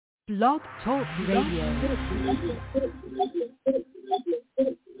Blog Talk Radio.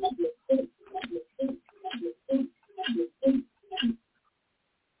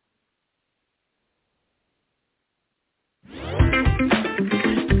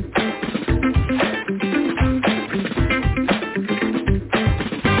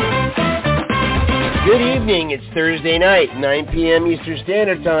 Good evening, it's Thursday night, 9 p.m. Eastern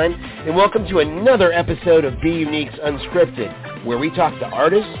Standard Time, and welcome to another episode of Be Unique's Unscripted, where we talk to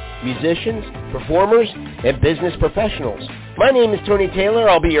artists, musicians, performers, and business professionals. My name is Tony Taylor,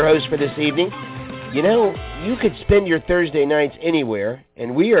 I'll be your host for this evening. You know, you could spend your Thursday nights anywhere,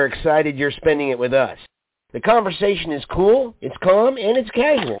 and we are excited you're spending it with us. The conversation is cool, it's calm, and it's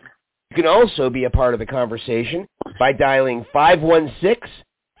casual. You can also be a part of the conversation by dialing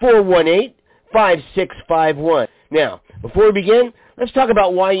 516-418-5651. Now, before we begin, let's talk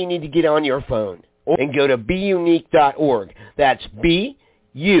about why you need to get on your phone and go to beunique.org. That's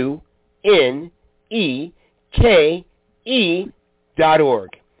BUNEKE.org.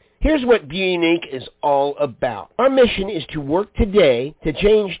 Here's what Be Unique is all about. Our mission is to work today to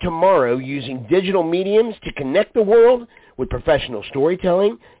change tomorrow using digital mediums to connect the world with professional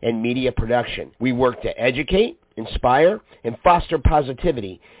storytelling and media production. We work to educate, inspire, and foster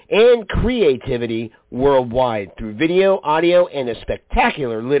positivity and creativity worldwide through video, audio, and a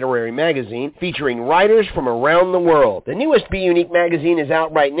spectacular literary magazine featuring writers from around the world. The newest Be Unique magazine is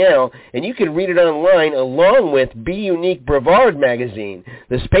out right now, and you can read it online along with Be Unique Brevard magazine,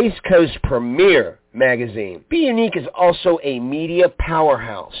 the Space Coast premier magazine. Be Unique is also a media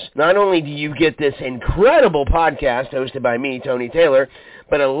powerhouse. Not only do you get this incredible podcast hosted by me, Tony Taylor,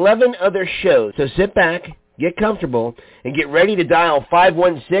 but 11 other shows. So sit back, get comfortable, and get ready to dial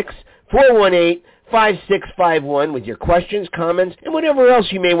 516-418-5651 with your questions, comments, and whatever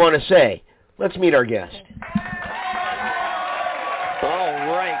else you may want to say. Let's meet our guest. All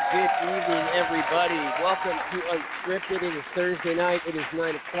right, good evening, everybody. Welcome to Unscripted. It is Thursday night. It is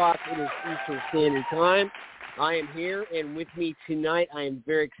 9 o'clock. It is Eastern Standard Time. I am here, and with me tonight, I am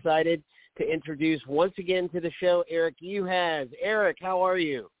very excited to introduce once again to the show Eric Yuhasz. Eric, how are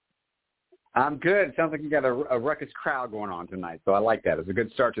you? I'm good. It sounds like you got a ruckus crowd going on tonight, so I like that. It's a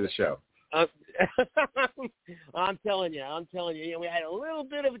good start to the show. I'm telling you. You know, we had a little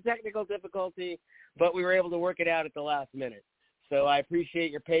bit of a technical difficulty, but we were able to work it out at the last minute. So I appreciate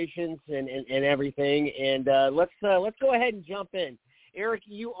your patience and everything. And let's go ahead and jump in. Eric,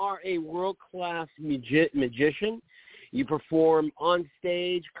 you are a world-class magician. You perform on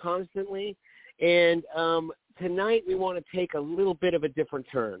stage constantly, and tonight we want to take a little bit of a different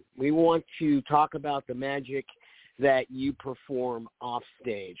turn. We want to talk about the magic that you perform off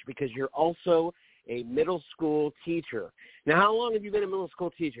stage because you're also a middle school teacher. Now, how long have you been a middle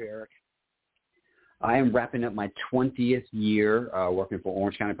school teacher, Eric? I am wrapping up my 20th year working for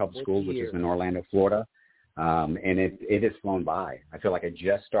Orange County Public Schools, which is in Orlando, Florida, and it has flown by. I feel like I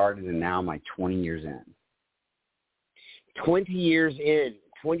just started, and now I'm like 20 years in. 20 years in,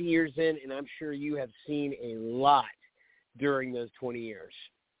 and I'm sure you have seen a lot during those 20 years.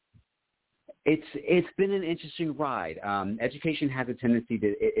 It's been an interesting ride. Education has a tendency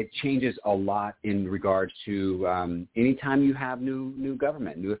to it changes a lot in regards to anytime you have new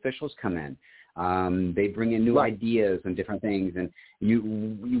government, new officials come in. They bring in new ideas and different things, and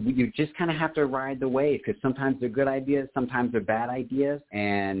you just kind of have to ride the wave because sometimes they're good ideas, sometimes they're bad ideas,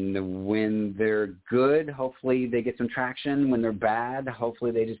 and when they're good, hopefully they get some traction. When they're bad, hopefully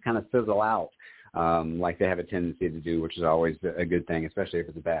they just kind of fizzle out like they have a tendency to do, which is always a good thing, especially if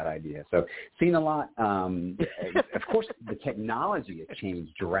it's a bad idea. So seen a lot. Of course, the technology has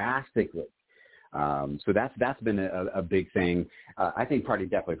changed drastically. So that's been a big thing. I think probably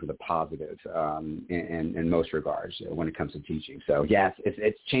definitely for the positive in most regards when it comes to teaching. So yes,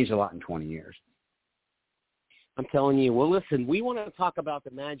 it's changed a lot in 20 years. I'm telling you. Well, listen, we want to talk about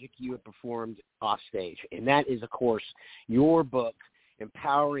the magic you have performed off stage, and that is, of course, your book,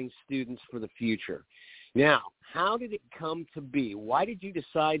 Empowering Students for the Future. Now, how did it come to be? Why did you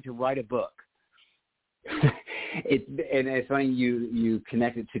decide to write a book? And it's funny you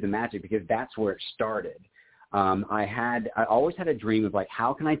connected to the magic because that's where it started. I always had a dream of like,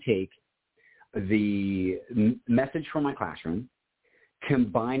 how can I take the message from my classroom,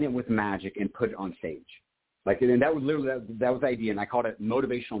 combine it with magic, and put it on stage. Like, and that was literally that was the idea, and I called it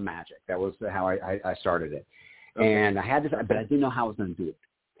motivational magic. That was how I started it. Okay. And I had this, but I didn't know how I was going to do it.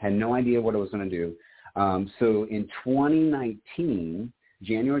 Had no idea what I was going to do. So in 2019,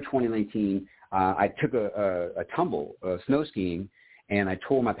 January 2019. I took a tumble, snow skiing, and I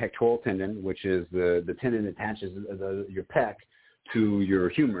tore my pectoral tendon, which is the tendon that attaches your pec to your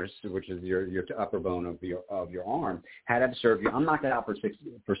humerus, which is your upper bone of your arm, had to have surgery. I'm knocked out for 6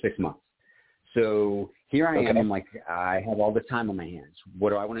 months. So here I am. I'm like, I have all this time on my hands. What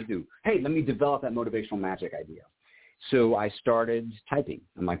do I want to do? Hey, let me develop that motivational magic idea. So I started typing.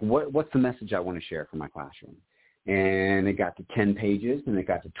 I'm like, what's the message I want to share for my classroom? And it got to 10 pages, and it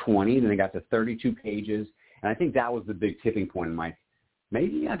got to 20, then it got to 32 pages. And I think that was the big tipping point. I'm like,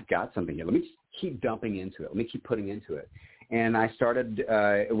 maybe I've got something here. Let me just keep dumping into it. Let me keep putting into it. And I started,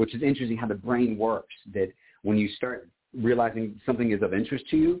 which is interesting how the brain works, that when you start realizing something is of interest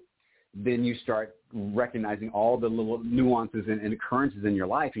to you, then you start recognizing all the little nuances and occurrences in your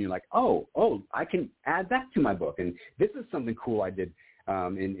life, and you're like, oh, I can add that to my book, and this is something cool I did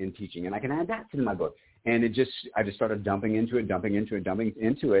in teaching, and I can add that to my book. And I just started dumping into it,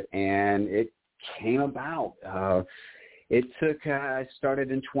 and it came about. It took, I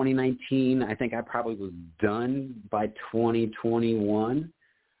started in 2019. I think I probably was done by 2021,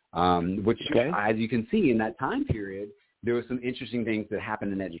 which, as you can see in that time period, there were some interesting things that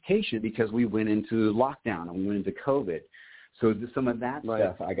happened in education because we went into lockdown and we went into COVID. So some of that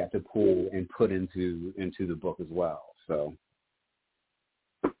stuff I got to pull and put into the book as well. So,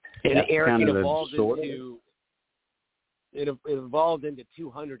 and Eric, it evolved into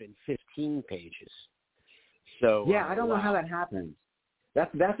 215 pages. So yeah, I don't know how that happens.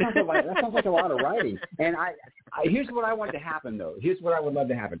 That sounds like a lot of writing. And I here's what I want to happen though. Here's what I would love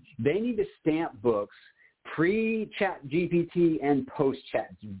to happen. They need to stamp books pre-Chat GPT and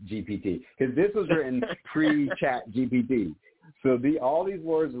post-Chat GPT, because this was written pre-Chat GPT. So all these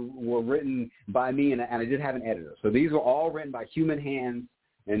words were written by me, and I did have an editor. So these were all written by human hands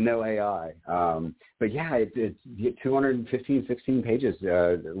and no AI. But yeah, it's 215, 16 pages,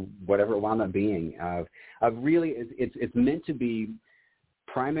 whatever it wound up being. Really, it's meant to be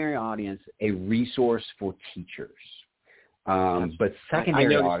primary audience, a resource for teachers. But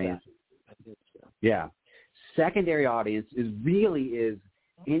secondary audience, secondary audience is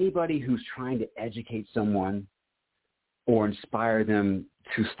anybody who's trying to educate someone or inspire them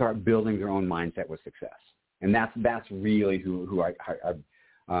to start building their own mindset with success. And that's really who I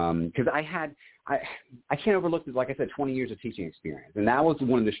because I can't overlook this, like I said, 20 years of teaching experience. And that was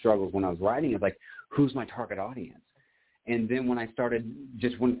one of the struggles when I was writing, is like, who's my target audience? And then when I started,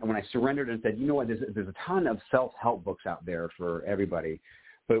 just when I surrendered and said, you know what, there's a ton of self-help books out there for everybody.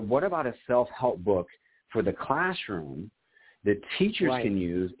 But what about a self-help book for the classroom that teachers can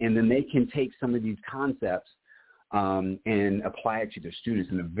use, and then they can take some of these concepts and apply it to their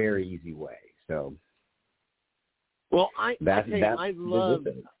students in a very easy way. So, well, I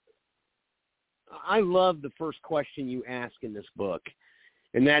love the first question you ask in this book,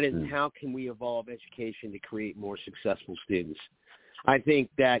 and that is, how can we evolve education to create more successful students? I think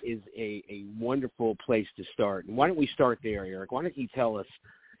that is a wonderful place to start. And why don't we start there, Eric? Why don't you tell us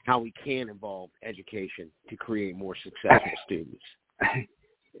how we can evolve education to create more successful students? I'm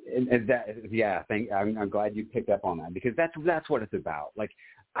glad you picked up on that, because that's what it's about. Like,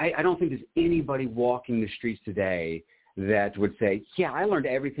 I don't think there's anybody walking the streets today that would say, yeah, I learned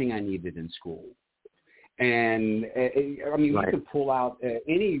everything I needed in school. And we could pull out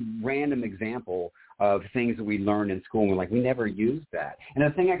any random example of things that we learned in school, and we're like, we never used that. And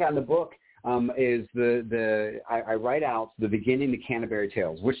the thing I got in the book is I write out the beginning, the Canterbury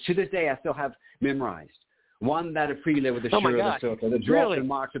Tales, which to this day I still have memorized. One that a free live with the sure of the sofa, the drop and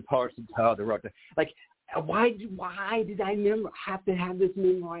march apart the road. Like, why did I have to have this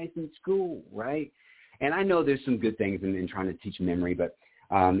memorized in school, right? And I know there's some good things in trying to teach memory, but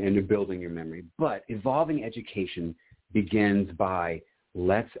and building your memory. But evolving education begins by,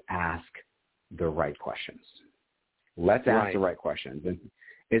 let's ask the right questions. Let's ask the right questions. And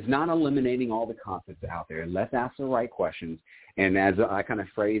it's not eliminating all the concepts out there. Let's ask the right questions. And as I kind of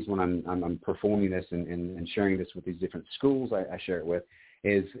phrase when I'm performing this and sharing this with these different schools I share it with,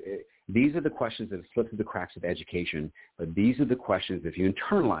 is these are the questions that slip through the cracks of education, but these are the questions, if you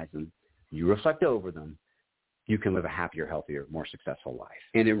internalize them, you reflect over them, you can live a happier, healthier, more successful life.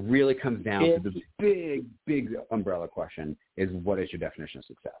 And it really comes down to the big, big umbrella question is, what is your definition of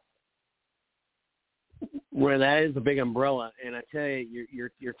success? Well, that is a big umbrella, and I tell you,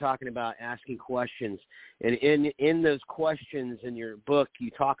 you're talking about asking questions, and in those questions in your book,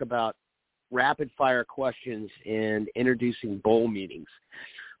 you talk about rapid fire questions and introducing bowl meetings,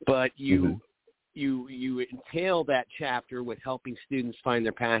 but you entail that chapter with helping students find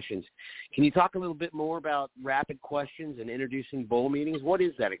their passions. Can you talk a little bit more about rapid questions and introducing bowl meetings? What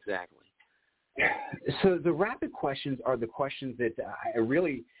is that exactly? So the rapid questions are the questions that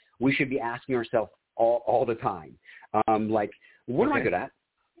we should be asking ourselves all the time. Like, what am I good at?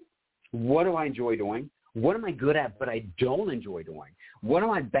 What do I enjoy doing? What am I good at but I don't enjoy doing? What am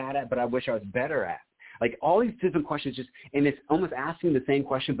I bad at but I wish I was better at? Like all these different questions and it's almost asking the same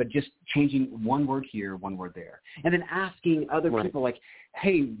question but just changing one word here, one word there. And then asking other people like,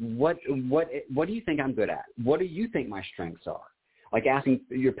 hey, what do you think I'm good at? What do you think my strengths are? Like asking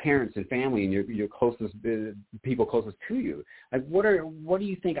your parents and family and your closest people closest to you, like what do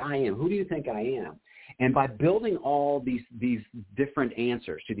you think I am? Who do you think I am? And by building all these different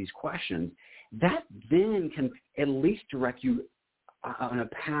answers to these questions, that then can at least direct you on a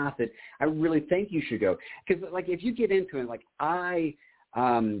path that I really think you should go. Because like if you get into it, like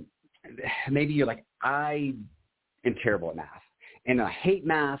maybe you're like, I am terrible at math and I hate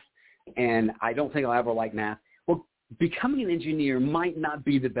math and I don't think I'll ever like math. Well, becoming an engineer might not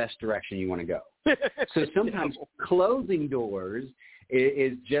be the best direction you want to go. So sometimes closing doors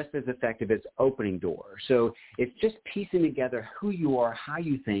is just as effective as opening doors. So it's just piecing together who you are, how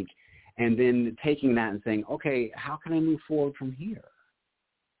you think, and then taking that and saying, okay, how can I move forward from here?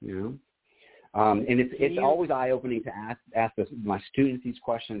 You know, and it's always eye-opening to ask my students these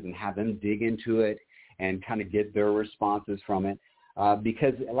questions and have them dig into it and kind of get their responses from it.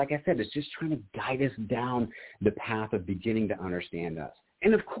 Because, like I said, it's just trying to guide us down the path of beginning to understand us.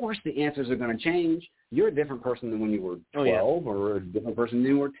 And, of course, the answers are going to change. You're a different person than when you were 12 or a different person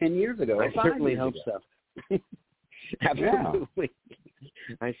than you were 10 years ago. I certainly hope so. Absolutely.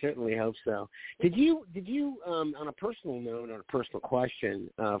 Yeah. I certainly hope so. Did you on a personal note, on a personal question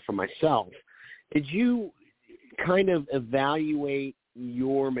for myself, did you kind of evaluate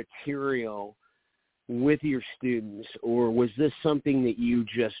your material with your students, or was this something that you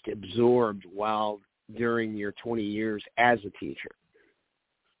just absorbed while during your 20 years as a teacher?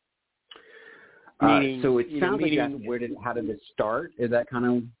 So it sounds like how did it start? Is that kind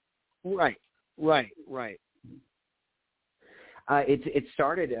of right? It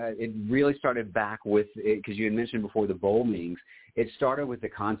started. It really started back with because you had mentioned before the bowl meetings. It started with the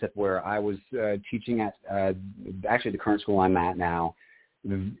concept where I was teaching at actually the current school I'm at now.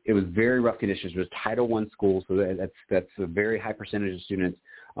 It was very rough conditions. It was Title I school, so that's a very high percentage of students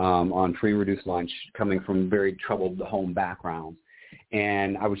on free and reduced lunch coming from very troubled home backgrounds,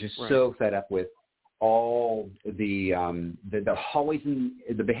 and I was just so fed up with all the hallways and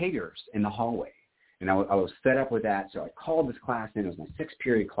the behaviors in the hallway. And I was fed up with that, so I called this class in. It was my 6th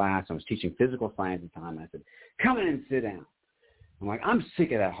period class. I was teaching physical science at the time. I said, come in and sit down. I'm like, I'm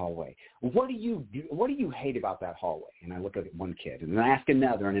sick of that hallway. What do you hate about that hallway? And I look at one kid, and then I ask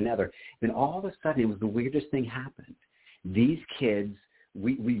another and another. Then all of a sudden, it was the weirdest thing happened. These kids,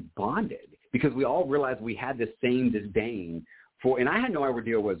 we bonded because we all realized we had the same disdain for, and I had no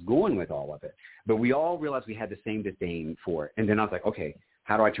idea where I was going with all of it, but we all realized we had the same disdain for it. And then I was like, okay,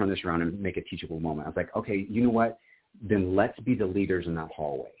 how do I turn this around and make a teachable moment? I was like, okay, you know what? Then let's be the leaders in that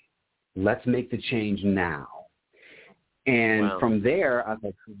hallway. Let's make the change now. And from there, I was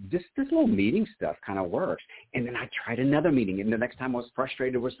like, this little meeting stuff kind of works. And then I tried another meeting. And the next time I was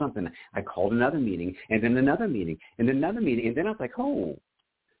frustrated with something, I called another meeting, and then another meeting, and then another meeting. And then I was like, oh,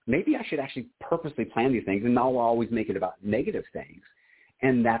 maybe I should actually purposely plan these things and not always make it about negative things.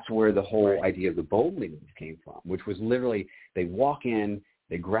 And that's where the whole idea of the bold meetings came from, which was literally they walk in,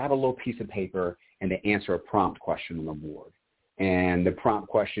 they grab a little piece of paper, and they answer a prompt question on the board. And the prompt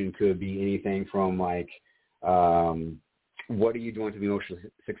question could be anything from like, what are you doing to be emotionally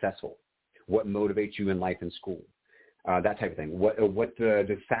successful? What motivates you in life and school? That type of thing. What does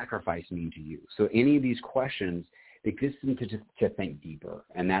sacrifice mean to you? So any of these questions, it gets them to think deeper.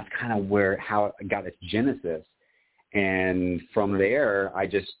 And that's kind of how it got its genesis. And from there, I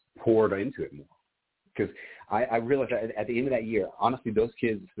just poured into it more. Because I realized that at the end of that year, honestly, those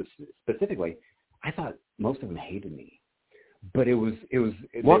kids specifically, I thought most of them hated me. But they were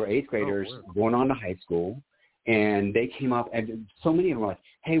 8th graders going on to high school, and they came up, and so many of them were like,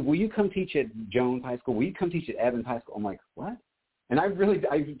 hey, will you come teach at Jones High School? Will you come teach at Evans High School? I'm like, what? And I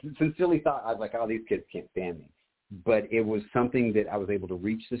sincerely thought, I was like, oh, these kids can't stand me. But it was something that I was able to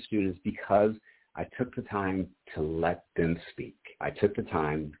reach the students because I took the time to let them speak. I took the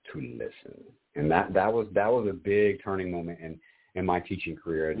time to listen. And that was a big turning moment in my teaching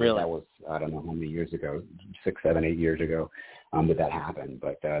career. Really? That was, I don't know how many years ago, 6, 7, 8 years ago that happened.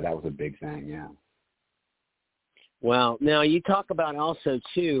 But that was a big thing, yeah. Well, now you talk about also,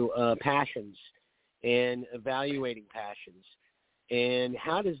 too, passions and evaluating passions. And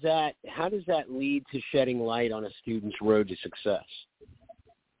how does that lead to shedding light on a student's road to success?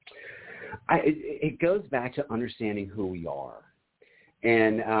 It goes back to understanding who we are.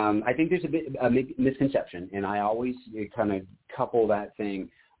 And I think there's a misconception, and I always kind of couple that thing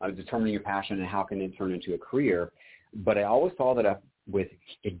of determining your passion and how can it turn into a career. But I always follow that up with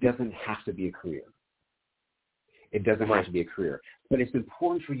it doesn't have to be a career. It doesn't have to be a career. But it's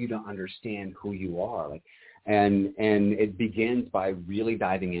important for you to understand who you are. And it begins by really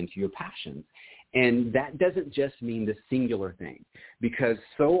diving into your passions. And that doesn't just mean the singular thing, because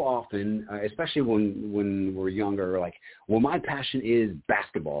so often, especially when we're younger, like, well, my passion is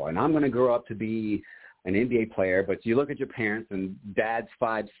basketball, and I'm going to grow up to be an NBA player. But you look at your parents, and dad's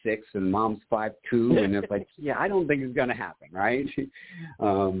 5'6" and mom's 5'2", and it's like, yeah, I don't think it's going to happen, right?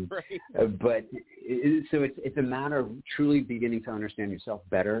 Right. But so it's a matter of truly beginning to understand yourself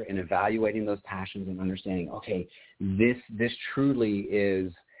better and evaluating those passions and understanding, okay, this truly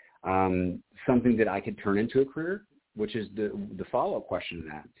is something that I could turn into a career, which is the follow-up question to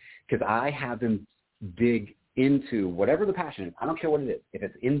that. Because I have them dig into whatever the passion is. I don't care what it is. If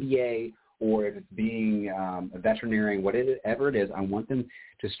it's NBA or if it's being a veterinarian, whatever it is, I want them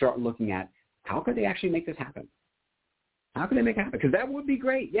to start looking at how could they actually make this happen? How can they make it happen? Because that would be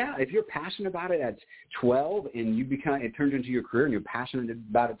great. Yeah, if you're passionate about it at 12 and it turns into your career and you're passionate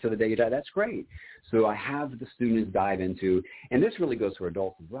about it till the day you die, that's great. So I have the students dive into, and this really goes for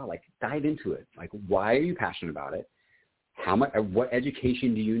adults as well, like dive into it. Like, why are you passionate about it? What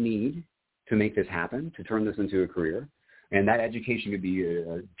education do you need to make this happen, to turn this into a career? And that education could be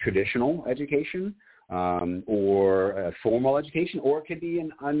a traditional education or a formal education, or it could be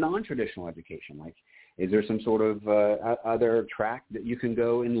a non-traditional education. Like, is there some sort of other track that you can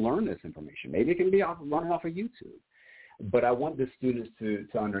go and learn this information? Maybe it can be running off of YouTube. But I want the students to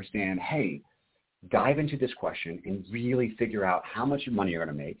understand, hey, dive into this question and really figure out how much money you're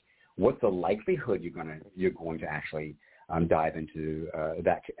going to make. What's the likelihood you're going to actually dive into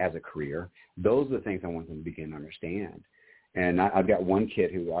that as a career? Those are the things I want them to begin to understand. And I've got one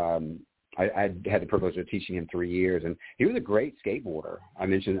kid who I had the privilege of teaching him 3 years, and he was a great skateboarder.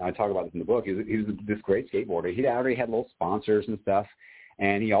 I talk about this in the book. He was this great skateboarder. He already had little sponsors and stuff,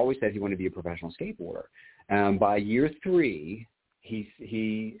 and he always said he wanted to be a professional skateboarder. By year 3,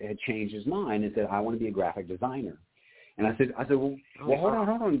 he had changed his mind and said, I want to be a graphic designer. And I said, well, hold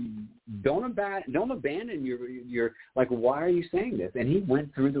on. Don't abandon your, like, why are you saying this? And he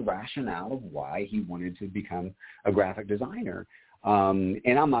went through the rationale of why he wanted to become a graphic designer.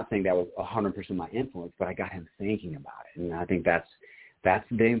 And I'm not saying that was 100% my influence, but I got him thinking about it. And I think that's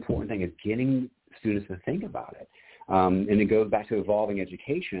the important thing, is getting students to think about it. And it goes back to evolving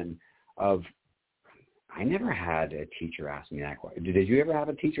education of, I never had a teacher ask me that question. Did you ever have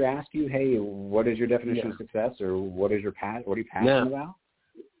a teacher ask you, hey, what is your definition of success, or what are you passionate about?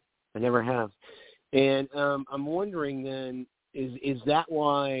 I never have. And I'm wondering then, is that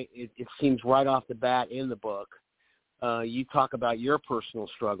why it seems right off the bat in the book, you talk about your personal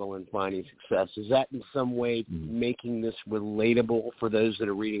struggle in finding success. Is that in some way making this relatable for those that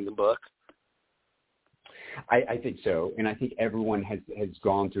are reading the book? I think so. And I think everyone has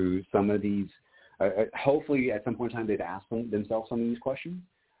gone through some of these. Hopefully at some point in time they've asked themselves some of these questions.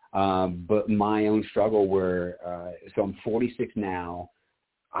 But my own struggle so I'm 46 now.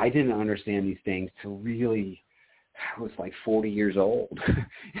 I didn't understand these things till really, I was like 40 years old.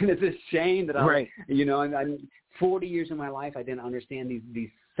 And it's a shame that I'm 40 years of my life, I didn't understand these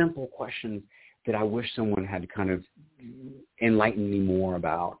simple questions that I wish someone had kind of enlightened me more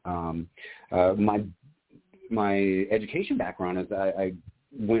about. My education background is I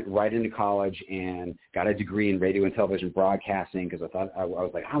went right into college and got a degree in radio and television broadcasting, because I thought I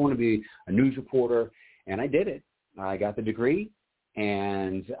was like, I want to be a news reporter, and I did it. I got the degree,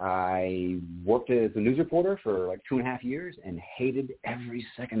 and I worked as a news reporter for like 2.5 years and hated every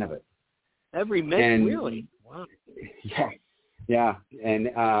second of it. Every minute, really? Wow. Yeah.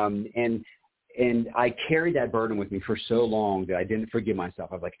 And I carried that burden with me for so long that I didn't forgive myself.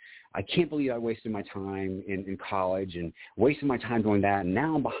 I was like, I can't believe I wasted my time in college and wasted my time doing that, and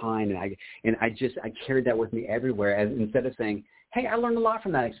now I'm behind. And I carried that with me everywhere. Instead of saying, hey, I learned a lot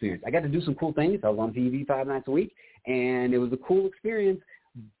from that experience. I got to do some cool things. I was on TV 5 nights a week, and it was a cool experience.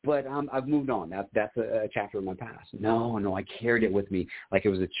 But I've moved on. That's a chapter of my past. No, I carried it with me like it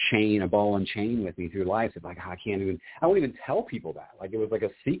was a ball and chain with me through life. It's like, I won't even tell people that. Like, it was like a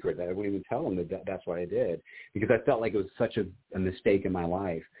secret that I wouldn't even tell them that's what I did, because I felt like it was such a mistake in my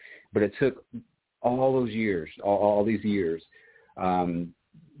life. But it took all those years, all these years,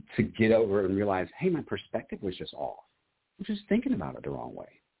 to get over and realize, hey, my perspective was just off. I was just thinking about it the wrong way.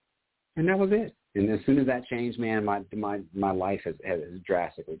 And that was it. And as soon as that changed, man, my life has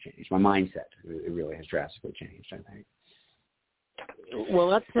drastically changed. My mindset, it really has drastically changed, I think. Well,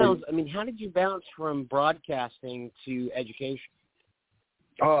 that sounds, how did you bounce from broadcasting to education?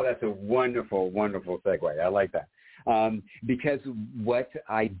 Oh, that's a wonderful, wonderful segue. I like that. Because what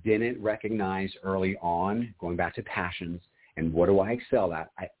I didn't recognize early on, going back to passions, and what do I excel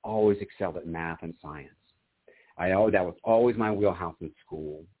at? I always excelled at math and science. That was always my wheelhouse in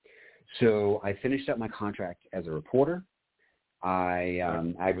school. So I finished up my contract as a reporter.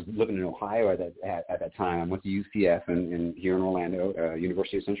 I was living in Ohio at that time. I went to UCF here in Orlando,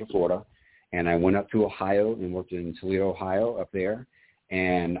 University of Central Florida, and I went up to Ohio and worked in Toledo, Ohio, up there.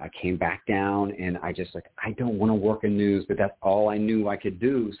 And I came back down, and I I don't want to work in news, but that's all I knew I could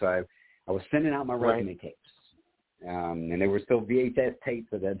do. So I was sending out my resume tapes, and they were still VHS tapes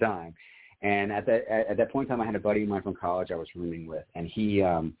at that time. And at that point in time, I had a buddy of mine from college I was rooming with, and he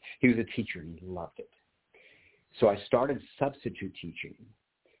was a teacher, and he loved it. So I started substitute teaching,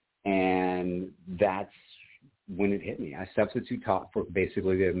 and that's when it hit me. I substitute taught for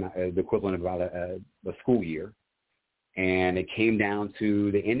basically the equivalent of about a school year. And it came down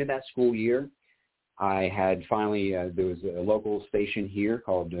to the end of that school year. I had finally, there was a local station here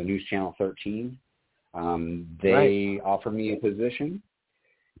called News Channel 13. They offered me a position.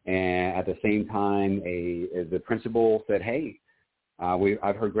 And at the same time, the principal said, hey,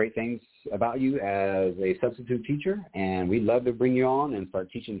 I've heard great things about you as a substitute teacher, and we'd love to bring you on and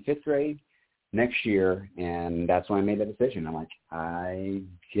start teaching 5th grade next year. And that's when I made that decision. I'm like, I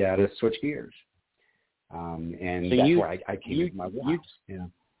got to switch gears. And so that's where I came with my wife.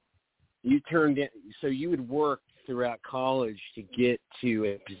 You turned in, so you would work throughout college to get to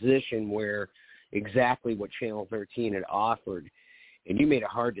a position where exactly what Channel 13 had offered, and you made a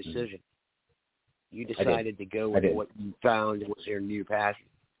hard decision. You decided to go with what you found was your new passion.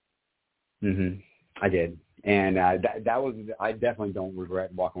 Mm-hmm. I did, and that was. I definitely don't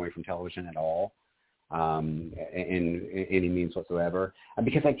regret walking away from television at all. In any means whatsoever,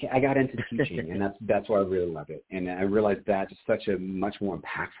 because I got into teaching, and that's why I really loved it. And I realized that's such a much more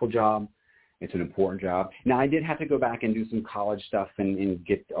impactful job. It's an important job. Now, I did have to go back and do some college stuff and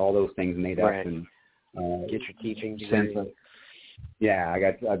get all those things made up and get your teaching degree. Yeah,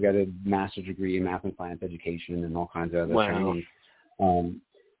 I've got a master's degree in math and science education and all kinds of other training.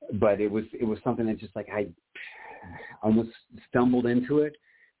 But it was something that just I almost stumbled into it.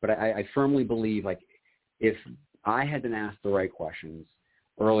 But I firmly believe if I had been asked the right questions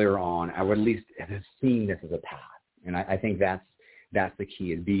earlier on, I would at least have seen this as a path. And I think that's the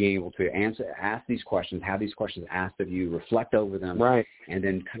key, is being able to ask these questions, have these questions asked of you, reflect over them, and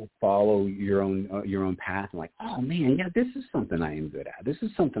then kind of follow your own path. And oh man, yeah, this is something I am good at. This is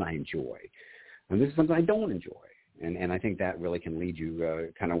something I enjoy, and this is something I don't enjoy. And I think that really can lead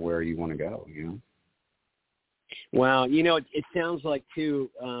you kind of where you want to go. Well, it sounds like too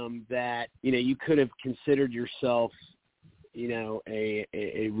that you could have considered yourself,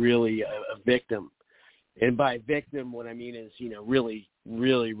 a really a victim, and by victim, what I mean is really,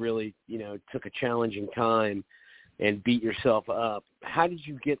 really, really took a challenging time and beat yourself up. How did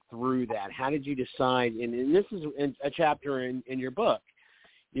you get through that? How did you decide? And this is a chapter in your book.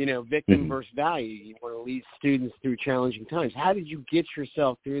 Victim versus value. You want to lead students through challenging times. How did you get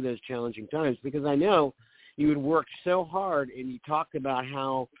yourself through those challenging times? Because I know you had worked so hard, and you talked about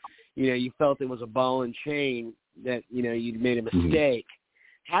how, you felt it was a ball and chain, that, you'd made a mistake.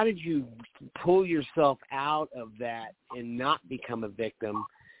 How did you pull yourself out of that and not become a victim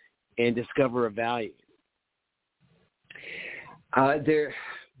and discover a value? There's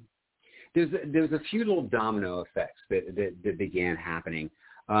a few little domino effects that began happening.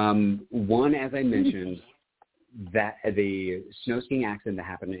 One, as I mentioned, that the snow skiing accident that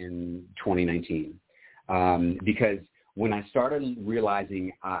happened in 2019. Because when I started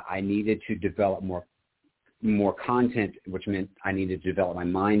realizing I needed to develop more content, which meant I needed to develop my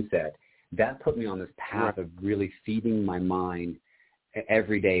mindset, that put me on this path of really feeding my mind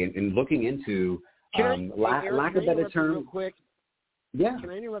every day and looking into lack of better term. Real quick? Yeah. Can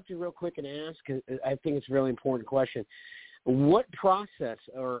I interrupt you real quick and ask? 'Cause I think it's a really important question. What process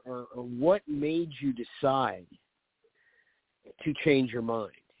or what made you decide to change your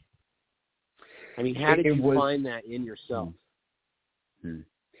mind? I mean, how did you find that in yourself?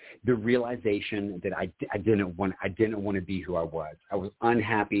 The realization that I didn't want to be who I was. I was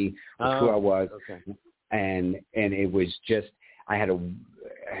unhappy with who I was, and it was just I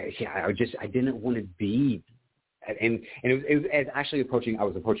didn't want to be, and it was actually approaching. I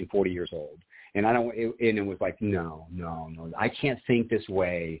was approaching 40 years old, and it was like no, I can't think this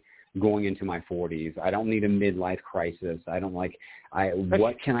way going into my 40s. I don't need a midlife crisis.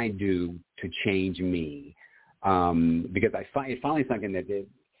 What can I do to change me? Because it finally sunk in that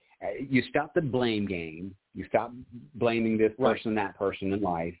you stop the blame game. You stop blaming this person, that person in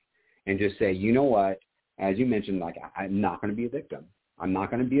life, and just say, you know what? As you mentioned, I'm not going to be a victim. I'm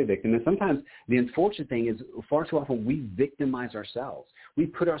not going to be a victim. And sometimes the unfortunate thing is far too often we victimize ourselves. We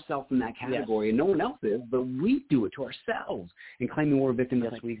put ourselves in that category, and no one else is, but we do it to ourselves and claiming we're a victim.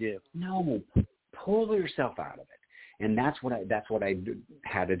 Yes, we do. No, pull yourself out of it. And that's what I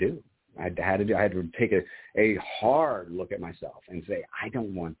had to do. I had to take a hard look at myself and say, I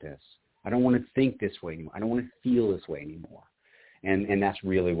don't want this. I don't want to think this way anymore. I don't want to feel this way anymore. And that's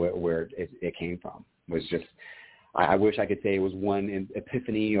really where it came from. Was just, I wish I could say it was one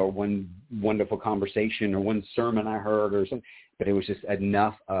epiphany or one wonderful conversation or one sermon I heard or something, but it was just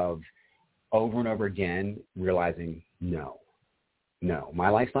enough of over and over again realizing, no, my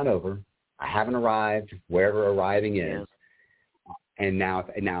life's not over. I haven't arrived wherever arriving is. And now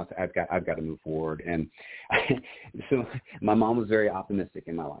I've got to move forward. And so my mom was very optimistic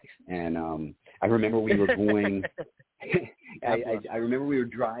in my life. And I remember we were going, I remember we were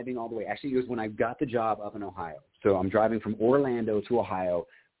driving all the way. Actually, it was when I got the job up in Ohio. So I'm driving from Orlando to Ohio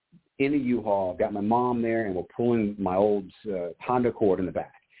in a U-Haul. I've got my mom there, and we're pulling my old Honda Accord in the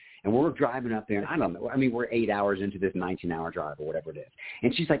back. And we're driving up there, and I don't know. I mean, we're 8 hours into this 19-hour drive or whatever it is.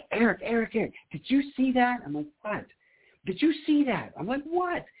 And she's like, Eric, did you see that? I'm like, what? Did you see that? I'm like,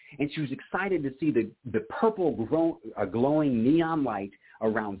 what? And she was excited to see the purple glowing neon light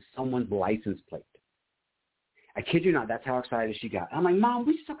around someone's license plate. I kid you not, that's how excited she got. I'm like, Mom,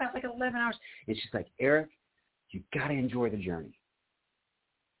 we still got like 11 hours. And she's like, Eric, you got to enjoy the journey.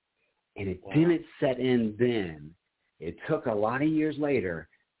 And it didn't set in then. It took a lot of years later,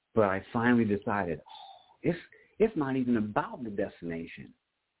 but I finally decided, it's not even about the destination.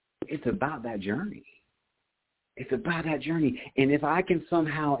 It's about that journey. It's about that journey. And if I can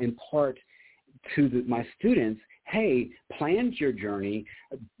somehow impart to my students, hey, plan your journey,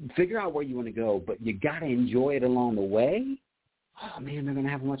 figure out where you want to go, but you got to enjoy it along the way, oh, man, they're going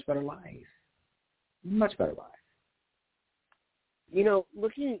to have a much better life. Much better life. You know,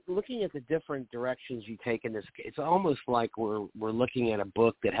 looking at the different directions you take in this, it's almost like we're looking at a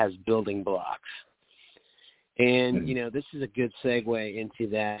book that has building blocks. And, you know, this is a good segue into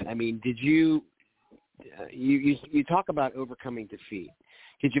that. I mean, did you talk about overcoming defeat.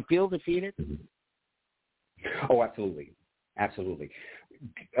 Did you feel defeated? Oh, absolutely. Absolutely.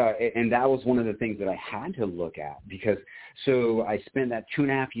 And that was one of the things that I had to look at because so I spent that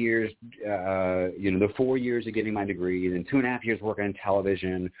 2.5 years, the 4 years of getting my degree and then 2.5 years working in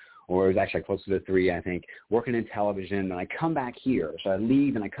television, or it was actually closer to 3, I think, working in television. And I come back here. So I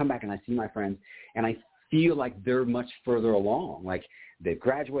leave and I come back and I see my friends and I feel like they're much further along. Like they've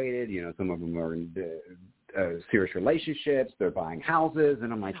graduated, you know, some of them are in serious relationships, they're buying houses.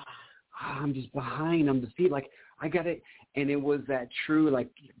 And I'm like, I'm just behind. I'm defeated. Like I got it. And it was that true, like,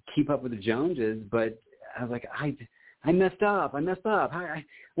 keep up with the Joneses. But I was like, I messed up.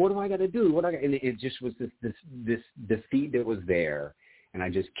 What do I got to do? And it just was this defeat that was there. And I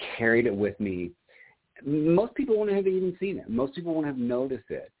just carried it with me. Most people wouldn't have even seen it. Most people wouldn't have noticed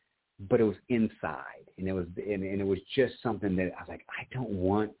it. But it was inside. And it was just something that I was like, I don't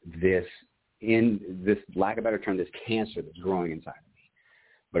want this, in this lack of a better term, this cancer that's growing inside of me.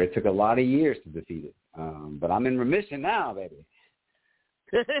 But it took a lot of years to defeat it. But I'm in remission now, baby.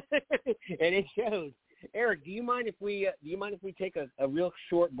 And it shows. Eric, do you mind if we take a real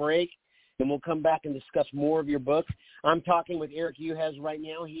short break, and we'll come back and discuss more of your books? I'm talking with Eric Yuhasz right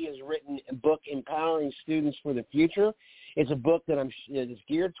now. He has written a book, Empowering Students for the Future. It's a book that is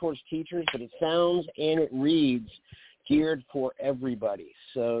geared towards teachers, but it sounds and it reads geared for everybody.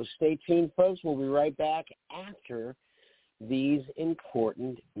 So stay tuned, folks. We'll be right back after these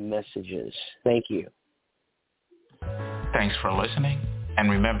important messages. Thank you. Thanks for listening.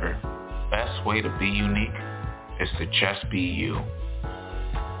 And remember, best way to be unique is to just be you.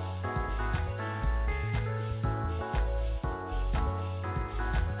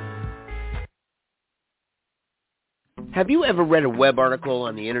 Have you ever read a web article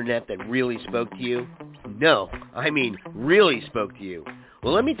on the internet that really spoke to you? No, I mean really spoke to you.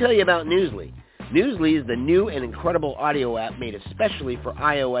 Well, let me tell you about Newsly. Newsly is the new and incredible audio app made especially for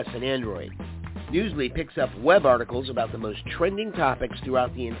iOS and Android. Newsly picks up web articles about the most trending topics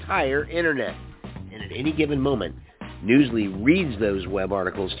throughout the entire internet. And at any given moment, Newsly reads those web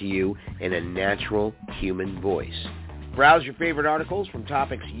articles to you in a natural human voice. Browse your favorite articles from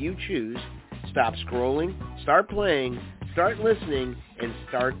topics you choose. Stop scrolling, start playing, start listening, and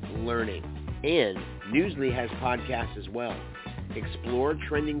start learning. And Newsly has podcasts as well. Explore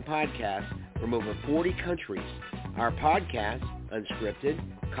trending podcasts from over 40 countries. Our podcasts, unscripted,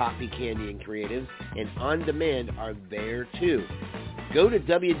 coffee, candy, and creatives, and on demand are there too. Go to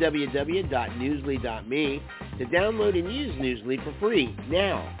www.newsly.me to download and use Newsly for free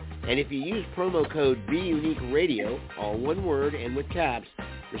now. And if you use promo code BeUniqueRadio, all one word and with caps,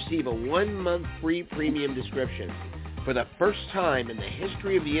 receive a 1-month free premium subscription. For the first time in the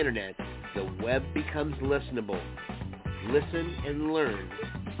history of the internet, the web becomes listenable. Listen and learn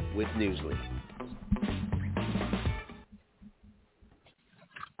with Newsly.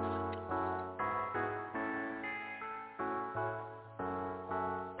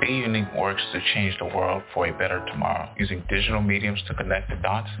 Be Unique works to change the world for a better tomorrow, using digital mediums to connect the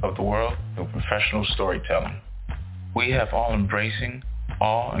dots of the world through professional storytelling. We have all-embracing,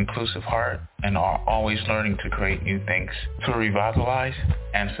 all-inclusive heart and are always learning to create new things, to revitalize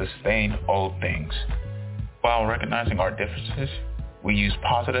and sustain old things. While recognizing our differences, we use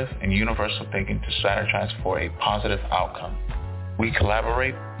positive and universal thinking to strategize for a positive outcome. We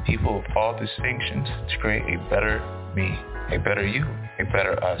collaborate, people of all distinctions, to create a better me, a better you, a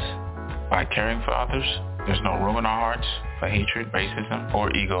better us. By caring for others, there's no room in our hearts for hatred, racism,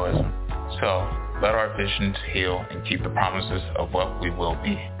 or egoism. So, let our visions heal and keep the promises of what we will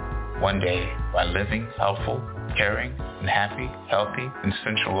be one day by living helpful, caring, and happy, healthy, and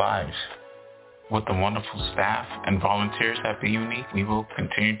essential lives. With the wonderful staff and volunteers at Be Unique, we will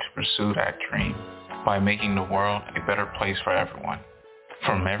continue to pursue that dream by making the world a better place for everyone.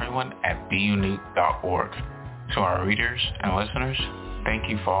 From everyone at BeUnique.org. To our readers and listeners, thank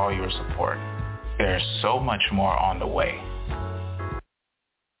you for all your support. There's so much more on the way.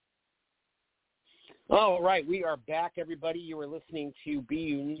 All right, we are back, everybody. You are listening to Be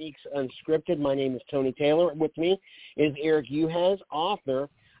Unique's Unscripted. My name is Tony Taylor. With me is Eric Yuhasz, author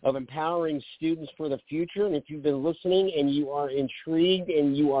of Empowering Students for the Future. And if you've been listening and you are intrigued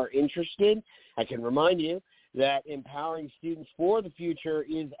and you are interested, I can remind you that Empowering Students for the Future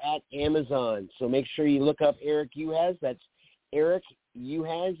is at Amazon. So make sure you look up Eric Yuhasz. That's Eric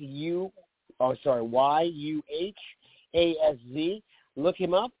Yuhasz, Y-U-H-A-S-Z. Look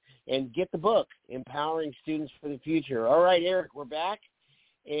him up and get the book, Empowering Students for the Future. All right, Eric, we're back.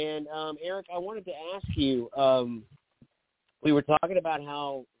 And, Eric, I wanted to ask you, we were talking about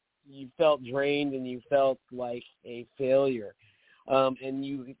how you felt drained and you felt like a failure. And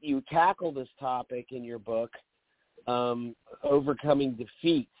you tackle this topic in your book, Overcoming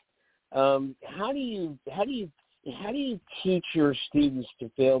Defeat. How do you teach your students to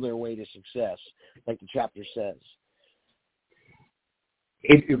fail their way to success, like the chapter says?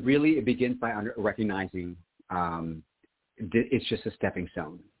 It really begins by recognizing it's just a stepping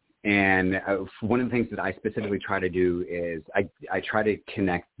stone. And one of the things that I specifically try to do is I try to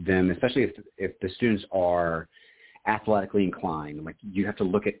connect them, especially if the students are athletically inclined. Like, you have to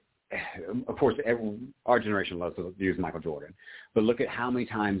look at, of course, our generation loves to use Michael Jordan, but look at how many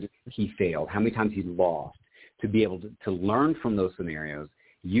times he failed, how many times he lost, to be able to learn from those scenarios,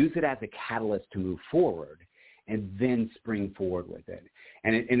 use it as a catalyst to move forward, and then spring forward with it.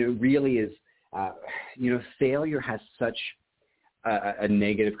 And it really is, failure has such a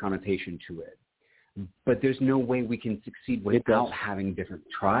negative connotation to it. But there's no way we can succeed without having different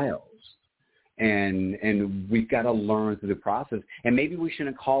trials. And we've got to learn through the process. And maybe we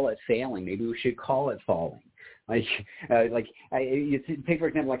shouldn't call it failing. Maybe we should call it falling. You take, for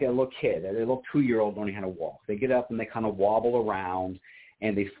example, like a little kid, a little 2-year-old learning how to walk. They get up and they kind of wobble around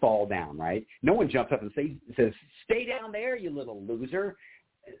and they fall down, right? No one jumps up and says, "Stay down there, you little loser."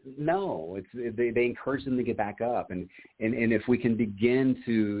 No, they encourage them to get back up, and if we can begin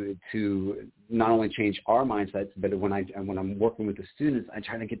to not only change our mindsets, but when I'm working with the students, I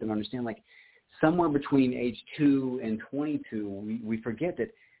try to get them to understand, like, somewhere between age 2 and 22, we forget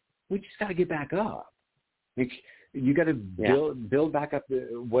that we just got to get back up. Like, you got to build back up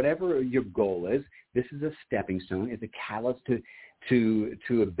whatever your goal is. This is a stepping stone. It's a catalyst to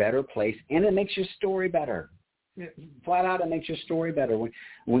a better place, and it makes your story better. Flat out, it makes your story better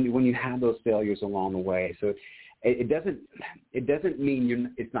when you have those failures along the way. So it doesn't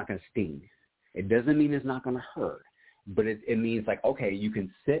mean it's not going to sting. It doesn't mean it's not going to hurt. But it means, like, okay, you can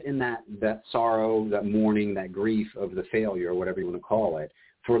sit in that sorrow, that mourning, that grief of the failure, or whatever you want to call it,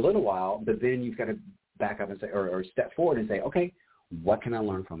 for a little while. But then you've got to back up and say, or step forward and say, okay, what can I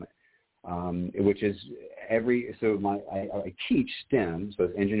learn from it? Which is I teach STEM, so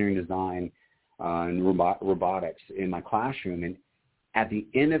it's engineering, design, and robotics in my classroom. And at the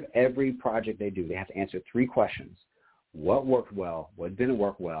end of every project they do, they have to answer 3 questions. What worked well? What didn't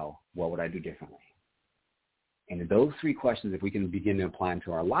work well? What would I do differently? And those 3 questions, if we can begin to apply them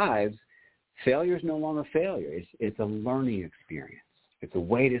to our lives, failure is no longer failure. It's a learning experience. It's a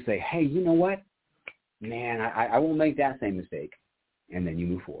way to say, hey, you know what? Man, I won't make that same mistake. And then you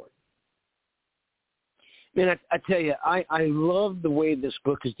move forward. Man, I tell you, I love the way this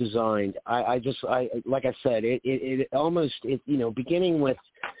book is designed. I like I said, it almost, beginning with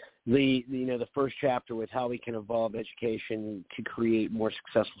the first chapter with how we can evolve education to create more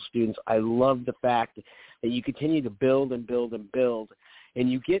successful students. I love the fact that you continue to build and build and build,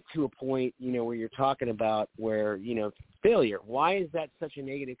 and you get to a point, where you're talking about where, failure. Why is that such a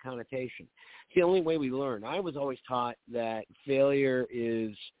negative connotation? It's the only way we learn. I was always taught that failure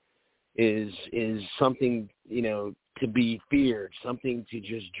is something, to be feared, something to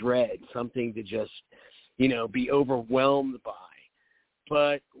just dread, something to just, be overwhelmed by.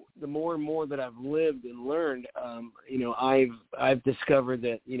 But the more and more that I've lived and learned, I've discovered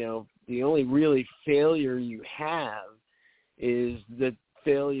that, the only really failure you have is the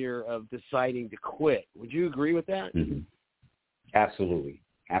failure of deciding to quit. Would you agree with that? Mm-hmm. Absolutely.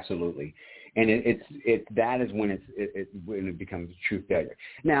 And that is when when it becomes a true failure.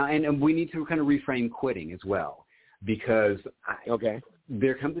 Now, and we need to kind of reframe quitting as well, because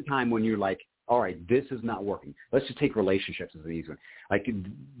there comes a time when you're like, all right, this is not working. Let's just take relationships as an easy one. Like,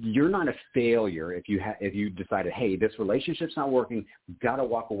 you're not a failure if you decided, hey, this relationship's not working. We've got to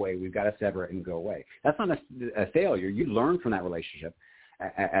walk away. We've got to sever it and go away. That's not a failure. You learned from that relationship,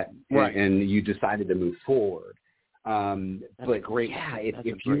 and you decided to move forward. But great. Yeah,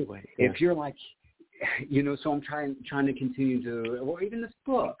 if you're like, so I'm trying to continue to, or even this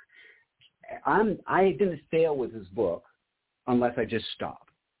book, I didn't fail with this book unless I just stop.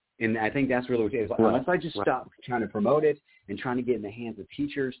 And I think that's really what it is. Unless I just stop trying to promote it and trying to get in the hands of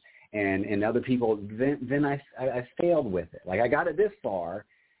teachers and other people, then I failed with it. Like, I got it this far,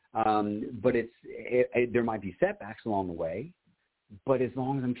 but there might be setbacks along the way. But as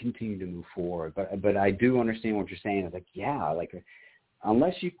long as I'm continuing to move forward, but I do understand what you're saying. It's like,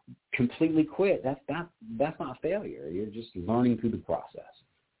 unless you completely quit, that's not failure. You're just learning through the process.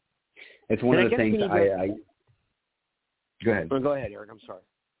 It's one of the things I go ahead. Go ahead, Eric. I'm sorry.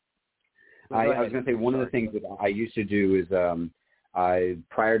 I was going to say one of the things that I used to do is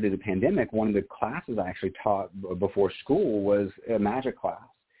prior to the pandemic, one of the classes I actually taught before school was a magic class.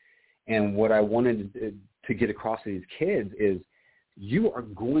 And what I wanted to get across to these kids is, you are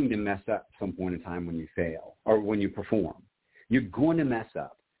going to mess up some point in time when you fail or when you perform. You're going to mess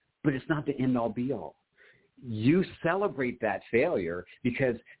up, but it's not the end-all, be-all. You celebrate that failure,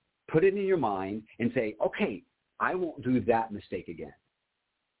 because put it in your mind and say, okay, I won't do that mistake again.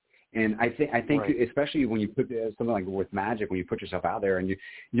 And I think right. Especially when you put something like with magic, when you put yourself out there and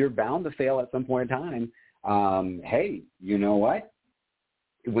you're bound to fail at some point in time, hey, you know what?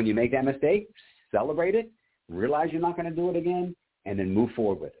 When you make that mistake, celebrate it, realize you're not going to do it again, and then move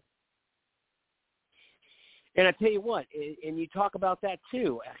forward with it. And I tell you what, and you talk about that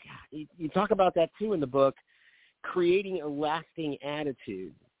too. You talk about that too in the book, creating a lasting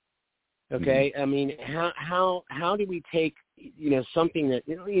attitude. Okay, I mean, how do we take something that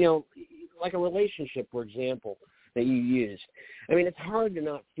like a relationship, for example, that you used? I mean, it's hard to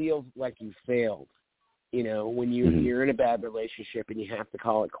not feel like you failed. When you're in a bad relationship and you have to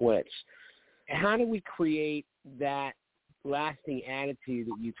call it quits. How do we create that lasting attitude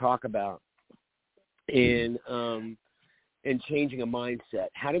that you talk about in changing a mindset?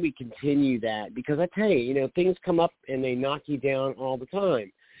 How do we continue that? Because I tell you, things come up and they knock you down all the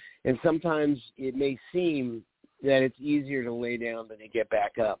time. And sometimes it may seem that it's easier to lay down than to get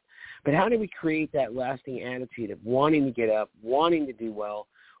back up. But how do we create that lasting attitude of wanting to get up, wanting to do well,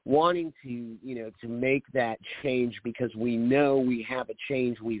 wanting to, to make that change, because we know we have a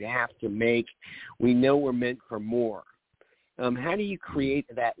change we have to make. We know we're meant for more. How do you create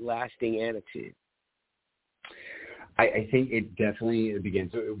that lasting attitude? I think it definitely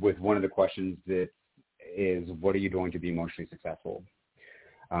begins with one of the questions that is, what are you doing to be emotionally successful?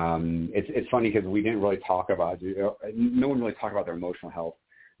 It's funny because we didn't really talk about, no one really talked about their emotional health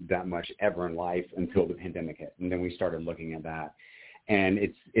that much ever in life until the pandemic hit. And then we started looking at that. And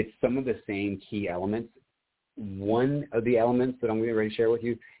it's some of the same key elements. One of the elements that I'm going to share with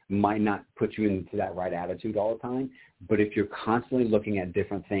you might not put you into that right attitude all the time, but if you're constantly looking at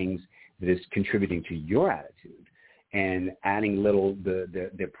different things that is contributing to your attitude and adding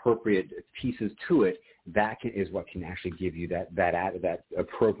the appropriate pieces to it, is what can actually give you that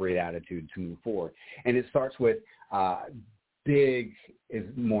appropriate attitude to move forward. And it starts with big is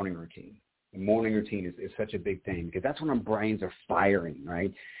morning routine. The morning routine is such a big thing, because that's when our brains are firing,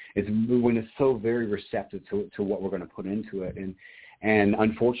 right? It's when it's so very receptive to what we're going to put into it. And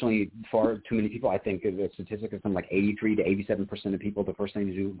unfortunately, far too many people, I think the statistic is something like 83 to 87% of people, the first thing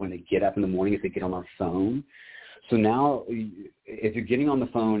to do when they get up in the morning is they get on their phone. So now if you're getting on the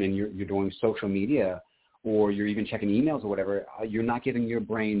phone and you're doing social media, or you're even checking emails or whatever, you're not giving your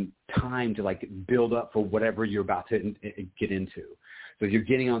brain time to build up for whatever you're about to get into. So you're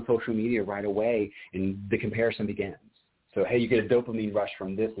getting on social media right away, and the comparison begins. So, hey, you get a dopamine rush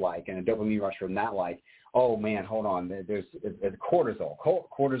from this like and a dopamine rush from that like. Oh, man, hold on. There's cortisol.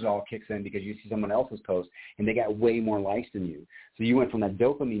 Cortisol kicks in because you see someone else's post, and they got way more likes than you. So you went from that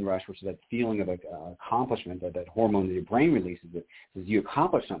dopamine rush, which is that feeling of accomplishment, that hormone that your brain releases that says you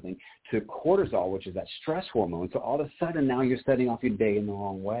accomplished something, to cortisol, which is that stress hormone. So all of a sudden now you're setting off your day in the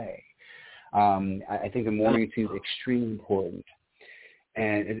wrong way. I think the morning routine is extremely important.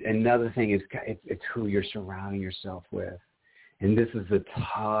 And another thing is it's who you're surrounding yourself with. And this is the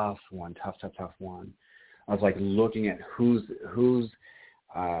tough one. I was like looking at who's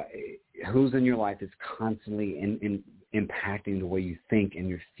in your life that's constantly impacting the way you think and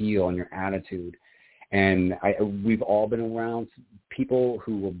you feel and your attitude. And we've all been around people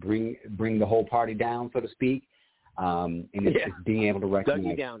who will bring the whole party down, so to speak. And it's being able to recognize.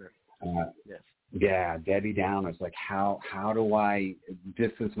 Debbie Downer. Yes. Yeah, Debbie Downer. It's like how do I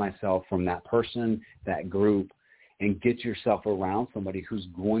distance myself from that person, that group, and get yourself around somebody who's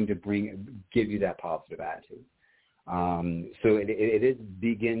going to give you that positive attitude. So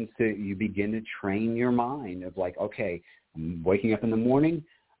you begin to train your mind of like, okay, I'm waking up in the morning,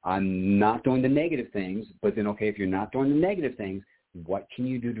 I'm not doing the negative things, but then, okay, if you're not doing the negative things, what can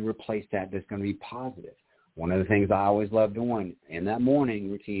you do to replace that that's going to be positive? One of the things I always love doing in that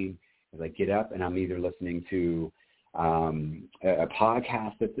morning routine is I get up and I'm either listening to a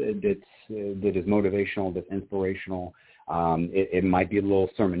podcast that is motivational, that's inspirational. It might be a little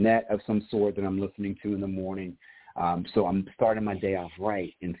sermonette of some sort that I'm listening to in the morning. So I'm starting my day off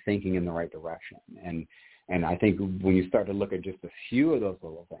right and thinking in the right direction. And I think when you start to look at just a few of those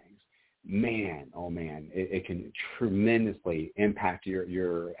little things, it can tremendously impact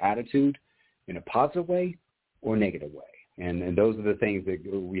your attitude in a positive way or negative way. And those are the things that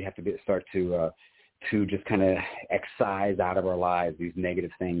we have to start to just kind of excise out of our lives, these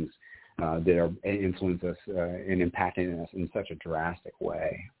negative things that are influence us and impacting us in such a drastic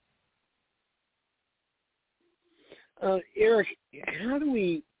way. Eric, how do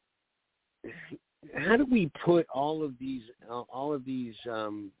we put all of these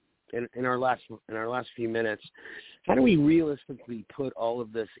in our last few minutes? How do we realistically put all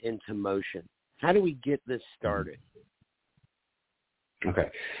of this into motion? How do we get this started?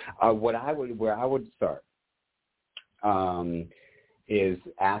 Okay, where I would start is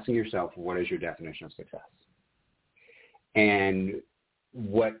asking yourself, what is your definition of success? And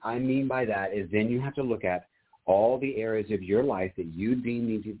what I mean by that is then you have to look at all the areas of your life that you deem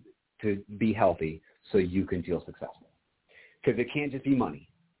need to be healthy so you can feel successful. Because it can't just be money.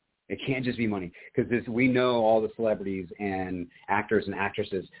 It can't just be money. Because we know all the celebrities and actors and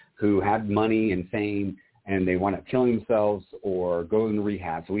actresses who have money and fame and they wind up killing themselves or go into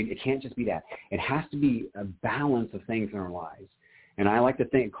rehab. So it can't just be that. It has to be a balance of things in our lives. And I like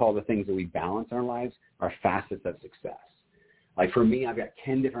to call the things that we balance in our lives our facets of success. Like for me, I've got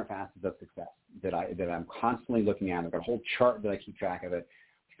 10 different facets of success that I'm constantly looking at. I've got a whole chart that I keep track of it.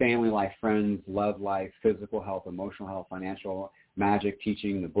 Family life, friends, love life, physical health, emotional health, financial, magic,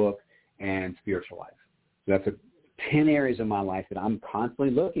 teaching, the book, and spiritual life. So that's 10 areas of my life that I'm constantly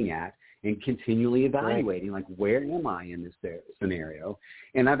looking at and continually evaluating, like where am I in this scenario?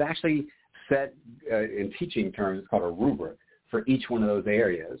 And I've actually set, in teaching terms, it's called a rubric for each one of those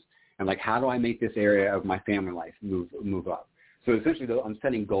areas. And like, how do I make this area of my family life move up? So essentially, I'm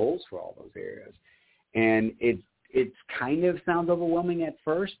setting goals for all those areas. And it kind of sounds overwhelming at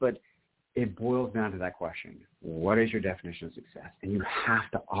first, but it boils down to that question. What is your definition of success? And you have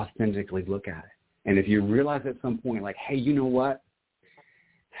to authentically look at it. And if you realize at some point, like, hey, you know what?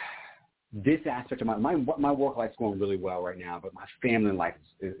 This aspect of my work life's going really well right now, but my family life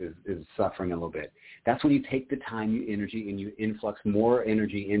is suffering a little bit. That's when you take the time, your energy, and you influx more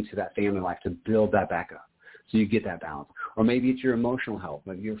energy into that family life to build that back up. So you get that balance. Or maybe it's your emotional health,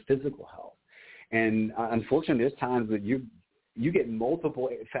 maybe your physical health. And unfortunately, there's times that you get multiple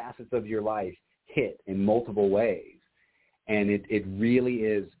facets of your life hit in multiple ways. And it really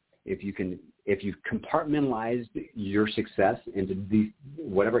is, if you've compartmentalized your success into these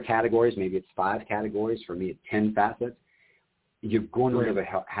whatever categories, maybe it's 5 categories, for me it's 10 facets, you're going to live a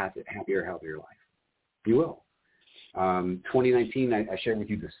happier, healthier life. You will. 2019, I shared with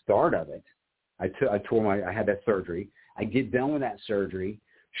you the start of it. I had that surgery. I get done with that surgery.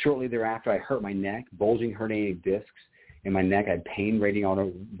 Shortly thereafter, I hurt my neck, bulging herniated discs in my neck. I had pain radiating all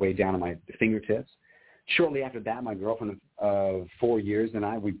the way down to my fingertips. Shortly after that, my girlfriend of 4 years and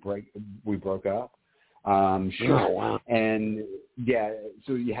I, we broke up. Oh, wow. And yeah,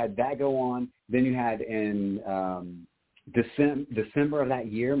 so you had that go on. Then you had in December of that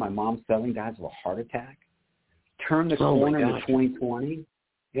year, my mom suddenly dies of a heart attack. Turn the corner to 2020.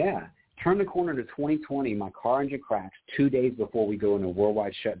 Yeah. Turn the corner to 2020, my car engine cracks 2 days before we go into a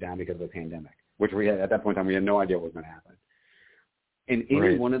worldwide shutdown because of the pandemic, which we had at that point in time, we had no idea what was going to happen. And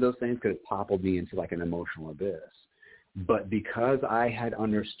any one of those things could have toppled me into like an emotional abyss. But because I had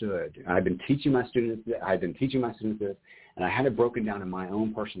understood, I've been teaching my students this, and I had it broken down in my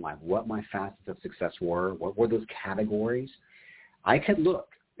own personal life, what my facets of success were, what were those categories, I could look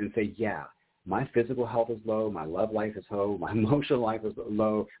and say, yeah, My physical health is low. My love life is low. My emotional life is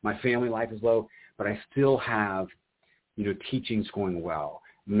low. My family life is low. But I still have, teaching's going well.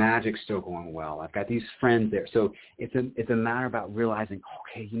 Magic's still going well. I've got these friends there. So it's a matter about realizing,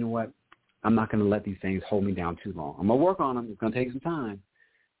 okay, you know what? I'm not going to let these things hold me down too long. I'm going to work on them. It's going to take some time.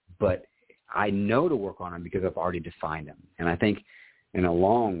 But I know to work on them because I've already defined them. And I think in a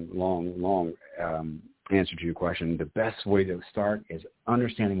long answer to your question, the best way to start is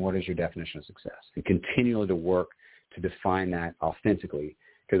understanding what is your definition of success and continually to work to define that authentically,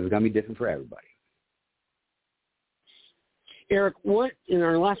 because it's going to be different for everybody. Eric, what, in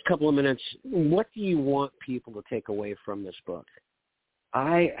our last couple of minutes, what do you want people to take away from this book?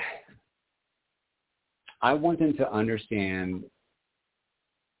 I want them to understand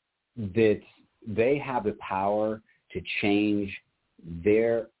that they have the power to change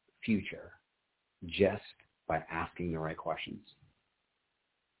their future just by asking the right questions.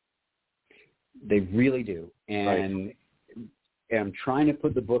 They really do. And I'm trying to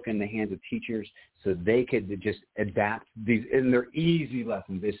put the book in the hands of teachers so they could just adapt these, and they're easy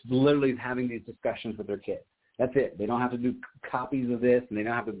lessons. It's literally having these discussions with their kids. That's it. They don't have to do copies of this, and they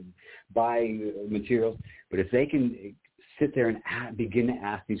don't have to buy materials. But if they can sit there and begin to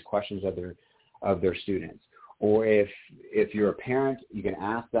ask these questions of their students, or if you're a parent, you can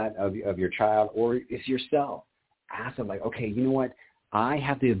ask that of your child, or if yourself, ask them like, okay, you know what? I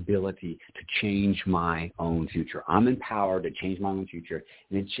have the ability to change my own future. I'm empowered to change my own future.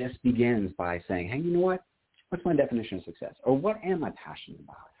 And it just begins by saying, hey, you know what? What's my definition of success? Or what am I passionate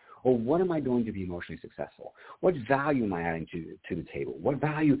about? Or what am I doing to be emotionally successful? What value am I adding to the table? What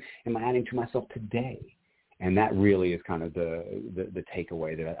value am I adding to myself today? And that really is kind of the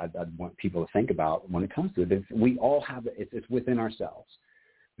takeaway that I want people to think about when it comes to it. We all have it. It's within ourselves.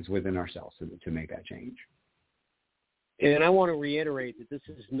 It's within ourselves to make that change. And I want to reiterate that this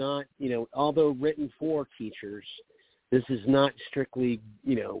is not, although written for teachers, this is not strictly,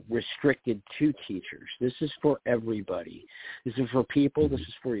 restricted to teachers. This is for everybody. This is for people. This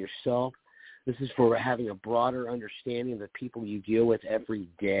is for yourself. This is for having a broader understanding of the people you deal with every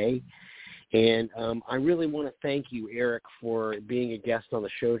day. And I really want to thank you, Eric, for being a guest on the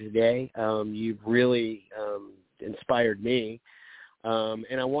show today. You've really inspired me.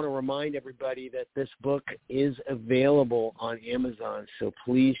 And I want to remind everybody that this book is available on Amazon, so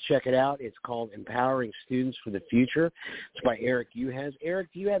please check it out. It's called Empowering Students for the Future. It's by Eric Yuhasz.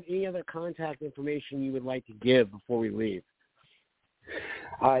 Eric, do you have any other contact information you would like to give before we leave?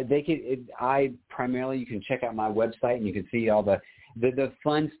 You can check out my website, and you can see all the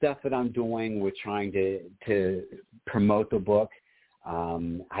fun stuff that I'm doing with trying to promote the book.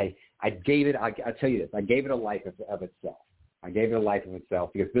 I gave it, I'll tell you this, I gave it a life of itself. I gave it a life of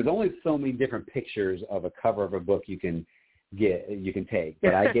itself because there's only so many different pictures of a cover of a book you can take.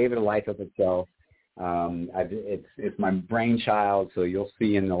 But I gave it a life of itself. It's my brainchild, so you'll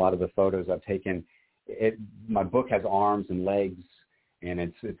see in a lot of the photos I've taken. My book has arms and legs, and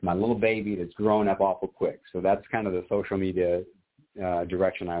it's my little baby that's growing up awful quick. So that's kind of the social media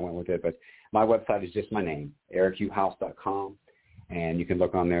direction I went with it. But my website is just my name, ericyuhasz.com. And you can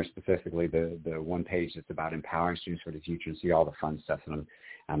look on there specifically the one page that's about empowering students for the future and see all the fun stuff that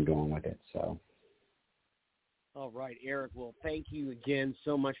I'm doing with it. So, all right, Eric. Well, thank you again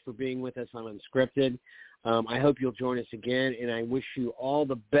so much for being with us on Unscripted. I hope you'll join us again, and I wish you all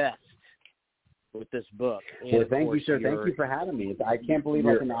the best with this book. And well, thank you, sir. Thank you for having me. I can't believe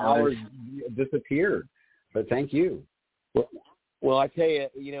like an hour disappeared, but thank you. Well, I tell you,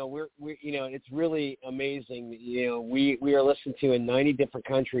 we're it's really amazing. We are listened to in 90 different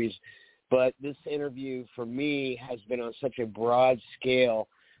countries, but this interview for me has been on such a broad scale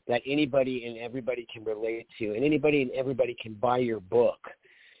that anybody and everybody can relate to, and anybody and everybody can buy your book.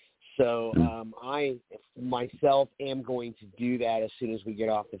 So I myself am going to do that as soon as we get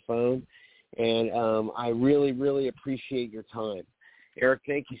off the phone, and I really, really appreciate your time. Eric,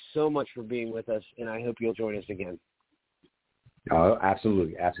 thank you so much for being with us, and I hope you'll join us again. Oh,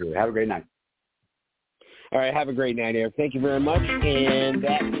 absolutely. Absolutely. Have a great night. All right. Have a great night, Eric. Thank you very much. And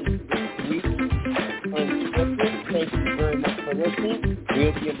that is this week's Unscripted. Thank you very much for listening. We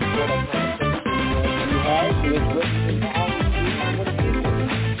hope you enjoyed our conversation you had. It was written in the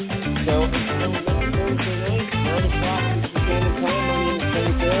So until next Thursday night, 9 o'clock Eastern Standard Time, my name is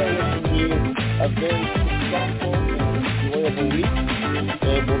Tony Taylor. Wishing you a very successful and enjoyable week.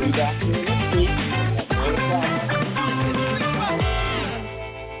 And we'll be back